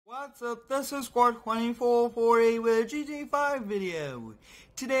What's up, this is Squad 2448 with a GTA 5 video.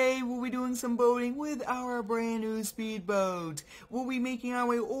 Today we'll be doing some boating with our brand new speedboat. We'll be making our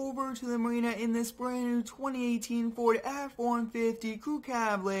way over to the marina in this brand new 2018 Ford F150 Crew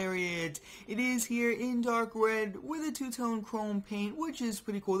Cab Lariat. It is here in dark red with a two-tone chrome paint, which is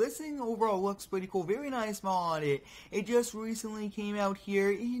pretty cool. This thing overall looks pretty cool. Very nice mod. It just recently came out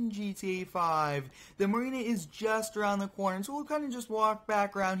here in GTA 5. The marina is just around the corner, so we'll kind of just walk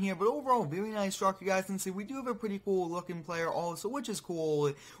back around here, but overall very nice truck. You guys can see we do have a pretty cool looking player also, which is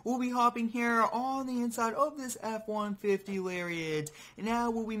cool. We'll be hopping here on the inside of this F150 Lariat, and now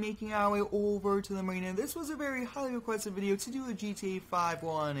we'll be making our way over to the marina. This was a very highly requested video to do a GTA 5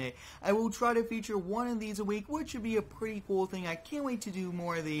 one. I will try to feature one of these a week, which should be a pretty cool thing. I can't wait to do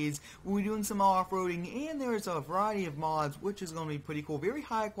more of these. We'll be doing some off-roading, and there's a variety of mods, which is going to be pretty cool. Very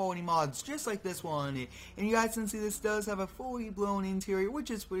high quality mods, just like this one. And you guys can see this does have a fully blown interior, which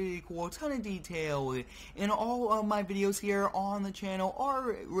is pretty cool. A ton of detail. And all of my videos here on the channel are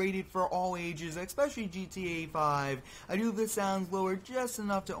rated for all ages, especially GTA 5. I do have the sounds lower just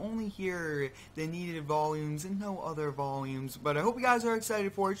enough to only hear the needed volumes and no other volumes. But I hope you guys are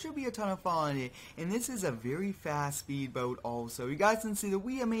excited for it. It should be a ton of fun. And this is a very fast speedboat also. You guys can see that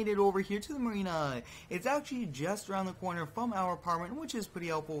we have made it over here to the marina. It's actually just around the corner from our apartment, which is pretty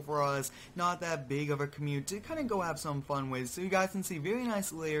helpful for us. Not that big of a commute to kind of go have some fun with. So you guys can see, very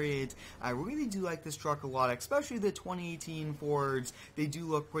nice Lariat. I really do like this truck a lot, especially the 2018 Fords. They do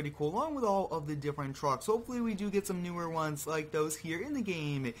look pretty cool, along with all of the different trucks. Hopefully we do get some newer ones like those here in the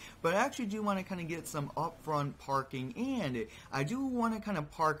game. But I actually do want to kind of get some upfront parking, and I do want to kind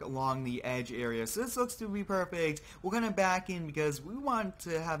of park along the edge area. So this looks to be perfect. We'll kind of back in because we want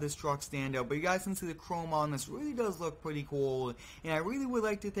to have this truck stand out. But you guys can see the chrome on this really does look pretty cool. And I really would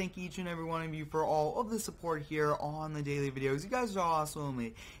like to thank each and every one of you for all of the support here on the daily videos. You guys are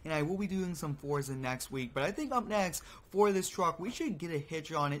awesome. And I will be doing some Forza next week. But I think up next for this truck, we should get a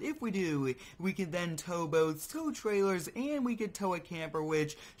hitch on it. If we do, we could then tow boats, tow trailers, and we could tow a camper,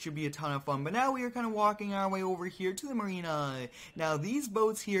 which should be a ton of fun. But now we are kind of walking our way over here to the marina. Now these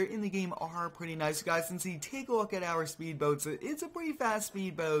boats here in the game are pretty nice. You guys can see, take a look at our speedboats. It's a pretty fast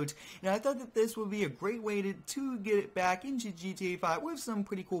speedboat, and I thought that this would be a great way to get it back into GTA 5 with some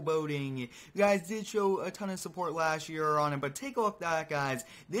pretty cool boating. You guys did show a ton of support last year on it, but take a look at that, guys.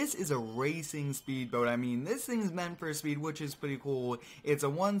 This is a racing speedboat. I mean, this thing is meant for speed, which is pretty cool. It's a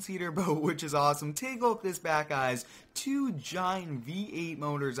one-seater boat, which is awesome. Take a look at this back, guys. Two giant V8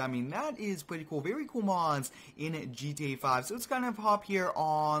 motors. I mean, that is pretty cool. Very cool mods in GTA 5. So let's kind of hop here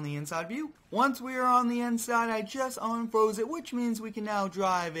on the inside view. Once we are on the inside, I just unfroze it, which means we can now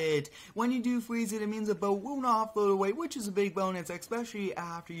drive it. When you do freeze it, it means the boat will not float away, which is a big bonus, especially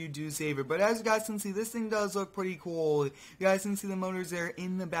after you do save it. But as you guys can see, this thing does look pretty cool. You guys can see the motors there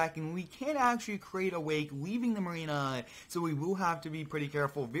in the back, and we can't actually create a wake leaving the marina, so we will have to be pretty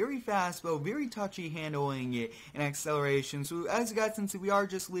careful. Very fast boat, very touchy handling and acceleration. So as you guys can see, we are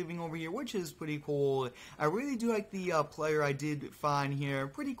just leaving over here, which is pretty cool. I really do like the player I did find here.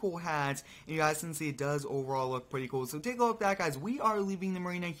 Pretty cool hat. And you guys can see it does overall look pretty cool. So take a look at that, guys. We are leaving the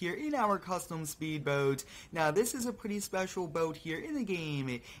marina here in our custom speedboat. Now this is a pretty special boat here in the game.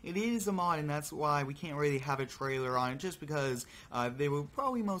 It is a mod, and that's why we can't really have a trailer on it, just because they will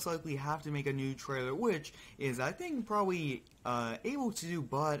probably most likely have to make a new trailer, which is, I think, probably able to do,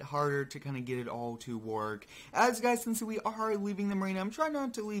 but harder to kind of get it all to work. As you guys can see, we are leaving the marina. I'm trying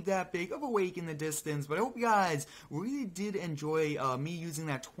not to leave that big of a wake in the distance, but I hope you guys really did enjoy me using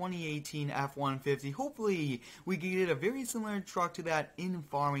that 2018 F150. Hopefully we can get a very similar truck to that in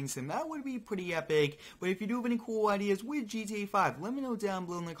Farming Sim. That would be pretty epic. But if you do have any cool ideas with GTA 5, let me know down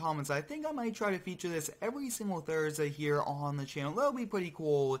below in the comments. I think I might try to feature this every single Thursday here on the channel. That'll be pretty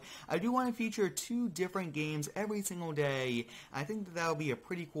cool. I do want to feature 2 different games every single day. I think that will be a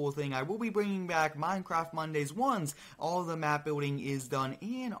pretty cool thing. I will be bringing back Minecraft Mondays once all the map building is done,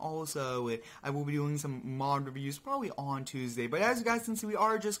 and also I will be doing some mod reviews probably on Tuesday. But as you guys can see, we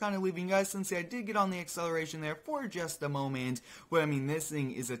are just kind of leaving. You guys can see I did get on the acceleration there for just a moment, but I mean, this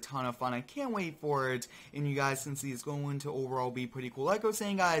thing is a ton of fun. I can't wait for it, and you guys can see it's going to overall be pretty cool. Like I was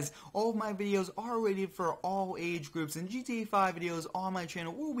saying, guys, all of my videos are rated for all age groups, and GTA 5 videos on my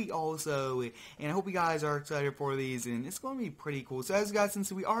channel will be also, and I hope you guys are excited for these, and it's going to be going to be pretty cool. So as you guys can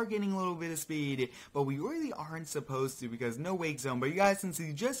see, we are getting a little bit of speed, but we really aren't supposed to because no wake zone. But you guys can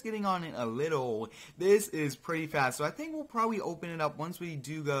see just getting on it a little. This is pretty fast. So I think we'll probably open it up once we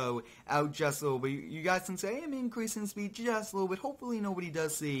do go out just a little bit. You guys can say, I'm increasing speed just a little bit. Hopefully nobody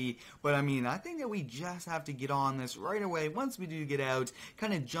does see. But I mean, I think that we just have to get on this right away once we do get out.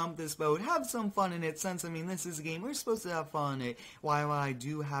 Kind of jump this boat. Have some fun in it since, I mean, this is a game. We're supposed to have fun while I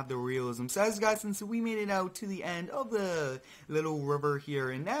do have the realism. So as you guys can see, we made it out to the end of the little river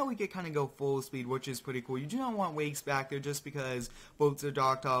here. And now we can kind of go full speed, which is pretty cool. You do not want wakes back there just because boats are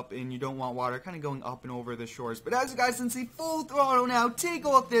docked up and you don't want water kind of going up and over the shores. But as you guys can see, full throttle now. Take a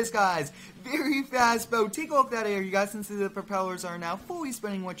look at this, guys. Very fast boat. Take a look at that air. You guys can see the propellers are now fully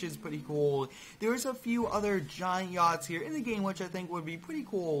spinning, which is pretty cool. There's a few other giant yachts here in the game, which I think would be pretty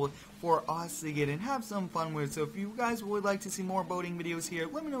cool for us to get and have some fun with. So if you guys would like to see more boating videos here,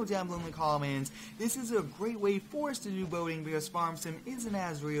 let me know down below in the comments. This is a great way for us to do boating because Farm Sim isn't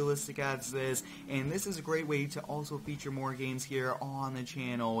as realistic as this, and this is a great way to also feature more games here on the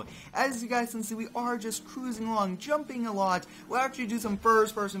channel. As you guys can see, we are just cruising along, jumping a lot. We'll actually do some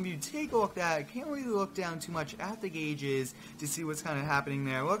first-person view. Take a look at that. I can't really look down too much at the gauges to see what's kind of happening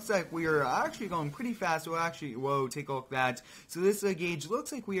there. Looks like we are actually going pretty fast. We'll actually, whoa, take a look at that. So this gauge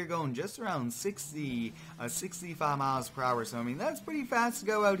looks like we are going just around 65 miles per hour. So I mean, that's pretty fast to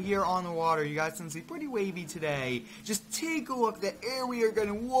go out here on the water. You guys can see pretty wavy today. Just take a look at the air we are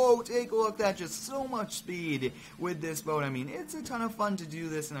getting. Whoa, take a look at that. Just so much speed with this boat. I mean, it's a ton of fun to do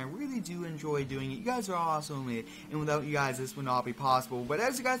this, and I really do enjoy doing it. You guys are awesome, and without you guys, this would not be possible. But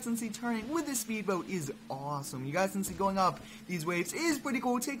as you guys can see, turning with the speedboat is awesome. You guys can see going up these waves is pretty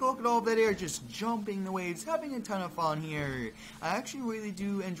cool. Take a look at all of that air, just jumping the waves, having a ton of fun here. I actually really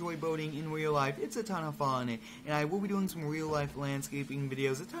do enjoy boating in real life. It's a ton of fun, and I will be doing some real life landscaping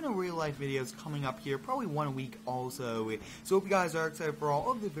videos, a ton of real life videos coming up here, probably one a week also. So hope you guys are excited for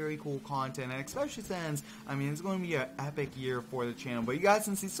all of the very cool content, and especially since, I mean, it's going to be an epic year for the channel. But you guys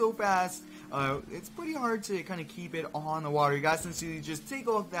can see so fast, it's pretty hard to kind of keep it on the water. You guys can see, just take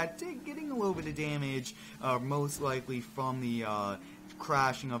a look at that, getting a little bit of damage, most likely from the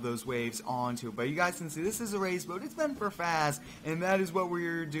crashing of those waves onto it. But you guys can see this is a race boat. It's meant for fast, and that is what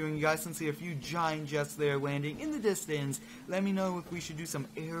we're doing. You guys can see a few giant jets there landing in the distance. Let me know if we should do some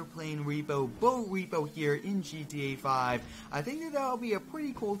airplane repo, boat repo here in GTA 5. I think that that'll be a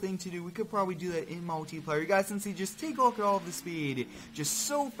pretty cool thing to do. We could probably do that in multiplayer. You guys can see, just take a look at all of the speed. Just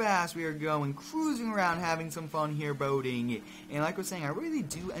so fast we are going, cruising around, having some fun here boating. And like I was saying, I really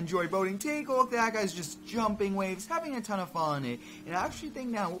do enjoy boating. Take a look at that, guys, just jumping waves, having a ton of fun. And I actually think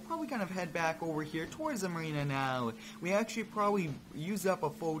now we'll probably kind of head back over here towards the marina now. We actually probably use up a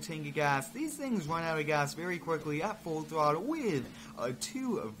full tank of gas. These things run out of gas very quickly at full throttle with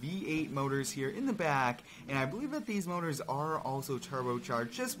two V8 motors here in the back, and I believe that these motors are also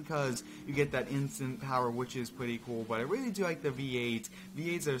turbocharged just because you get that instant power, which is pretty cool. But I really do like the V8.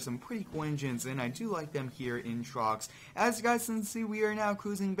 V8s are some pretty cool engines, and I do like them here in trucks. As you guys can see, we are now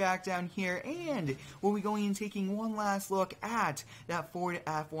cruising back down here, and we'll be going and taking one last look at that Ford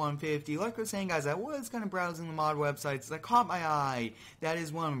F150. Like I was saying, guys, I was kind of browsing the mod websites that caught my eye. That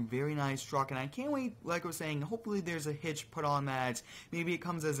is one very nice truck, and I can't wait, like I was saying, hopefully there's a hitch put on that. Maybe it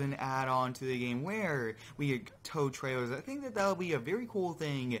comes as an add-on to the game where we get tow trailers. I think that that'll be a very cool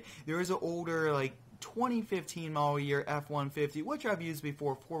thing. There is an older, like, 2015 model year F150, which I've used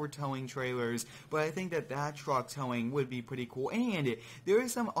before for towing trailers, but I think that that truck towing would be pretty cool. And there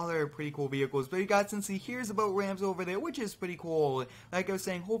is some other pretty cool vehicles, but you guys can see here's the boat ramps over there, which is pretty cool. Like I was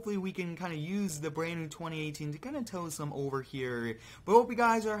saying, hopefully we can kind of use the brand new 2018 to kind of tow some over here. But hope you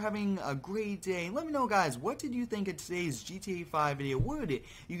guys are having a great day. Let me know, guys, what did you think of today's GTA 5 video? Would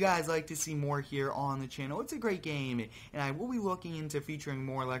you guys like to see more here on the channel? It's a great game, and I will be looking into featuring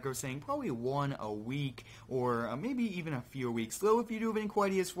more, like I was saying, probably one a week, or maybe even a few weeks. So if you do have any cool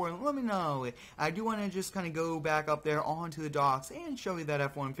ideas for it, let me know. I do want to just kind of go back up there onto the docks and show you that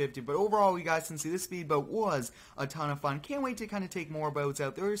F-150, but overall, you guys can see this speedboat was a ton of fun. Can't wait to kind of take more boats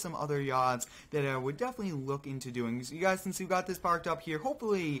out. There are some other yachts that I would definitely look into doing. So you guys can see we got this parked up here.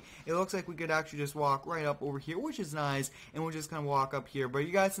 Hopefully, it looks like we could actually just walk right up over here, which is nice, and we'll just kind of walk up here. But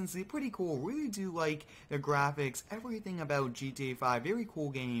you guys can see, pretty cool. Really do like the graphics, everything about GTA 5. Very cool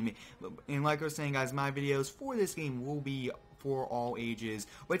game. And like I was saying, guys, my videos for this game will be for all ages.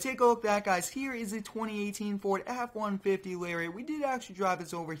 But take a look at that, guys. Here is the 2018 Ford F150 Lariat. We did actually drive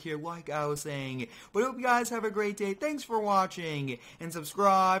this over here, like I was saying. But I hope you guys have a great day. Thanks for watching, and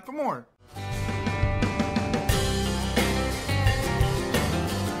subscribe for more.